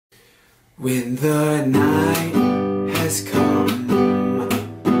When the night has come,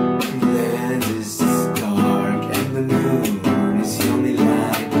 the land is dark and the moon is the only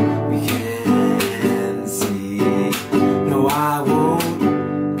light we can see. No, I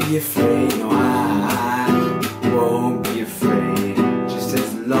won't be afraid, no, I won't be afraid, just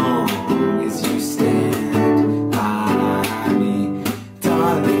as long as you stand by me.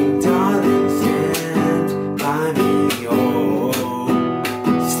 Darling, darling, stand by me, oh,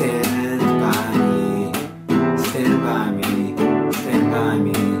 stand by me, stand by me, stand by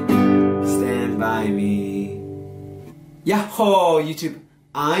me, stand by me. Yahoo, YouTube!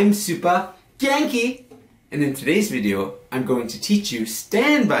 I'm Supagenki, and in today's video, I'm going to teach you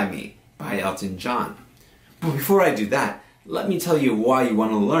Stand By Me by Elton John. But before I do that, let me tell you why you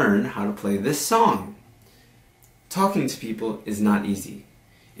want to learn how to play this song. Talking to people is not easy.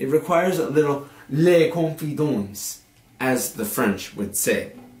 It requires a little le confidence, as the French would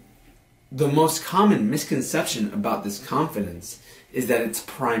say. The most common misconception about this confidence is that it's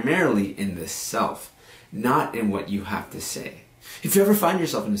primarily in the self, not in what you have to say. If you ever find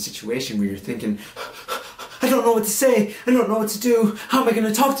yourself in a situation where you're thinking, I don't know what to say, I don't know what to do, how am I going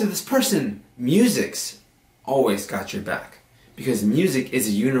to talk to this person? Music's always got your back, because music is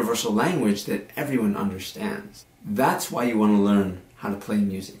a universal language that everyone understands. That's why you want to learn how to play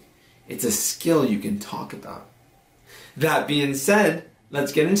music. It's a skill you can talk about. That being said,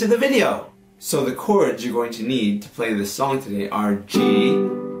 let's get into the video. So the chords you're going to need to play this song today are G,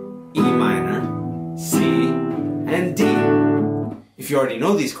 E minor, C, and D. If you already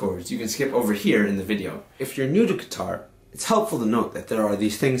know these chords, you can skip over here in the video. If you're new to guitar, it's helpful to note that there are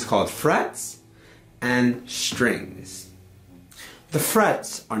these things called frets and strings. The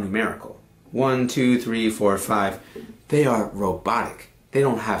frets are numerical. 1, 2, 3, 4, 5. They are robotic. They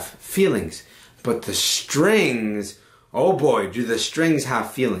don't have feelings. But the strings, oh boy, do the strings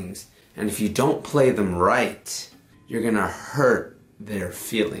have feelings. And if you don't play them right, you're gonna hurt their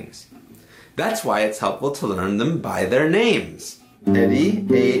feelings. That's why it's helpful to learn them by their names. Eddie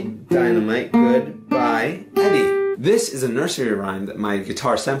ate dynamite, goodbye, Eddie. This is a nursery rhyme that my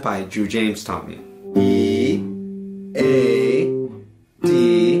guitar senpai, Drew James, taught me. E, A,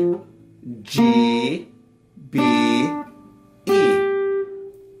 D, G, B, E.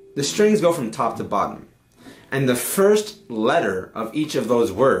 The strings go from top to bottom, and the first letter of each of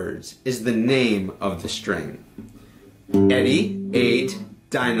those words is the name of the string. Eddie ate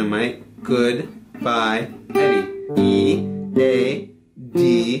dynamite, goodbye, Eddie. E, A,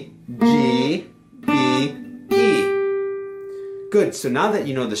 D, G, B, E. Good, so now that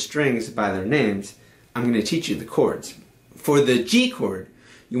you know the strings by their names, I'm going to teach you the chords. For the G chord,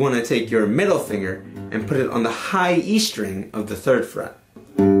 you want to take your middle finger and put it on the high E string of the 3rd fret.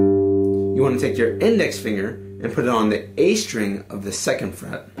 You want to take your index finger and put it on the A string of the 2nd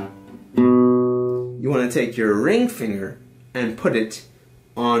fret. You want to take your ring finger and put it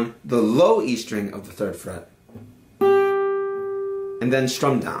on the low E string of the 3rd fret. And then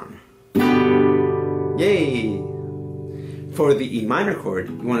strum down. Yay! For the E minor chord,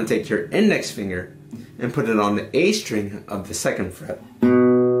 you want to take your index finger and put it on the A string of the 2nd fret.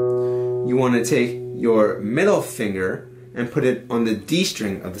 You want to take your middle finger and put it on the D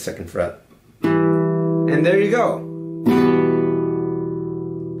string of the 2nd fret. And there you go.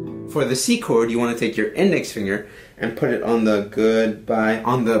 For the C chord, you want to take your index finger and put it on the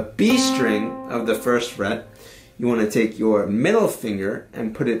B string of the 1st fret. You want to take your middle finger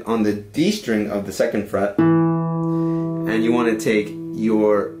and put it on the D string of the 2nd fret. And you want to take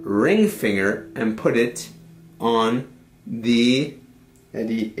your ring finger and put it on the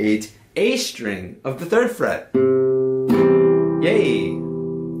A string of the 3rd fret. Yay!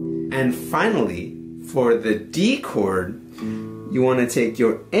 And finally, for the D chord, you want to take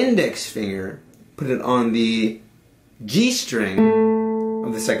your index finger, put it on the G string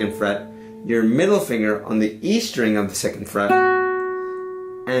of the 2nd fret, your middle finger on the E string of the 2nd fret,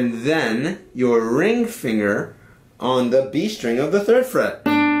 and then your ring finger on the B string of the 3rd fret.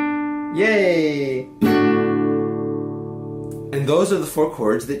 Yay! And those are the 4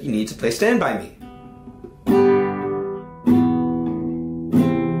 chords that you need to play Stand By Me.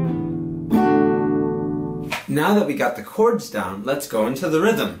 Now that we got the chords down, let's go into the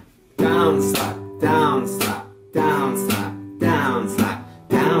rhythm. Down, slap, down, slap, down, slap, down, slap,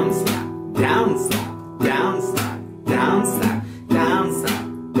 down, slap, down, slap, down, slap, down, slap, down, slap,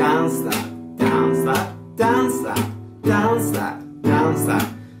 down, slap, down, slap, down, slap, down, slap, down, slap,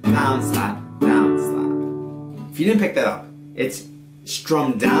 down, slap, down, slap. If you didn't pick that up, it's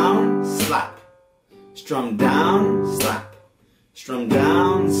strum down, slap, strum down, slap, strum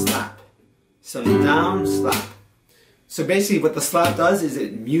down, slap, strum down, slap. So basically what the slap does is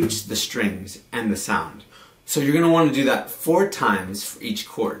it mutes the strings and the sound. So you're going to want to do that 4 times for each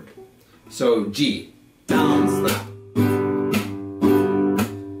chord. So G, down, slap.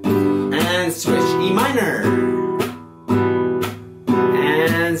 And switch E minor.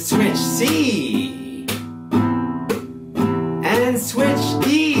 And switch C. And switch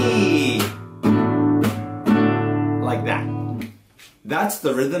D. Like that. That's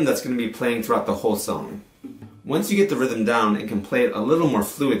the rhythm that's going to be playing throughout the whole song. Once you get the rhythm down, it can play it a little more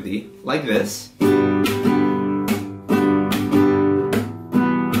fluidly, like this.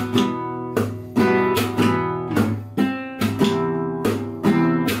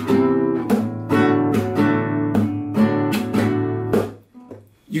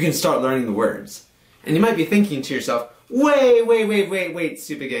 You can start learning the words. And you might be thinking to yourself, wait,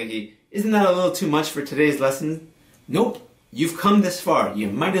 Supagenki, isn't that a little too much for today's lesson? Nope, you've come this far, you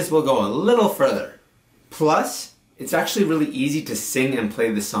might as well go a little further. Plus, it's actually really easy to sing and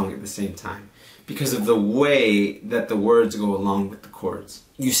play the song at the same time because of the way that the words go along with the chords.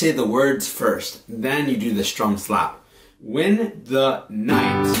 You say the words first, then you do the strum slap. When the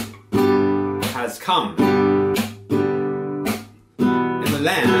night has come and the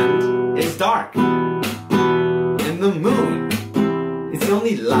land is dark and the moon is the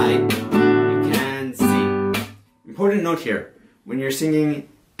only light you can see. Important note here, when you're singing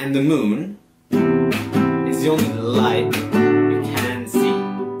and the moon is the only light you can see.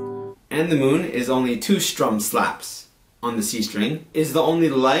 And the moon is only 2 strum slaps on the C string. Is the only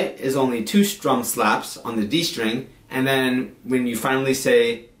light is only 2 strum slaps on the D string. And then when you finally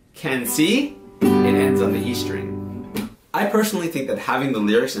say can see, it ends on the E string. I personally think that having the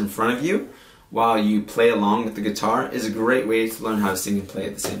lyrics in front of you while you play along with the guitar is a great way to learn how to sing and play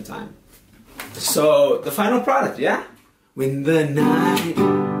at the same time. So the final product, yeah? When the night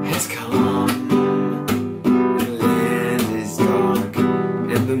has come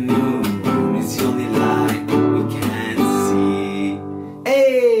the moon is the only light we can see.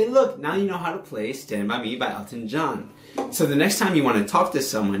 Hey, look, now you know how to play Stand By Me by Elton John. So the next time you want to talk to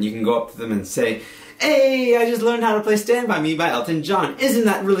someone, you can go up to them and say, hey, I just learned how to play Stand By Me by Elton John. Isn't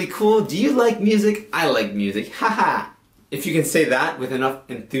that really cool? Do you like music? I like music. Haha. If you can say that with enough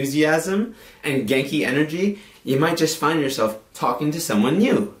enthusiasm and Genki energy, you might just find yourself talking to someone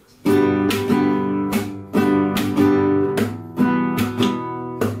new.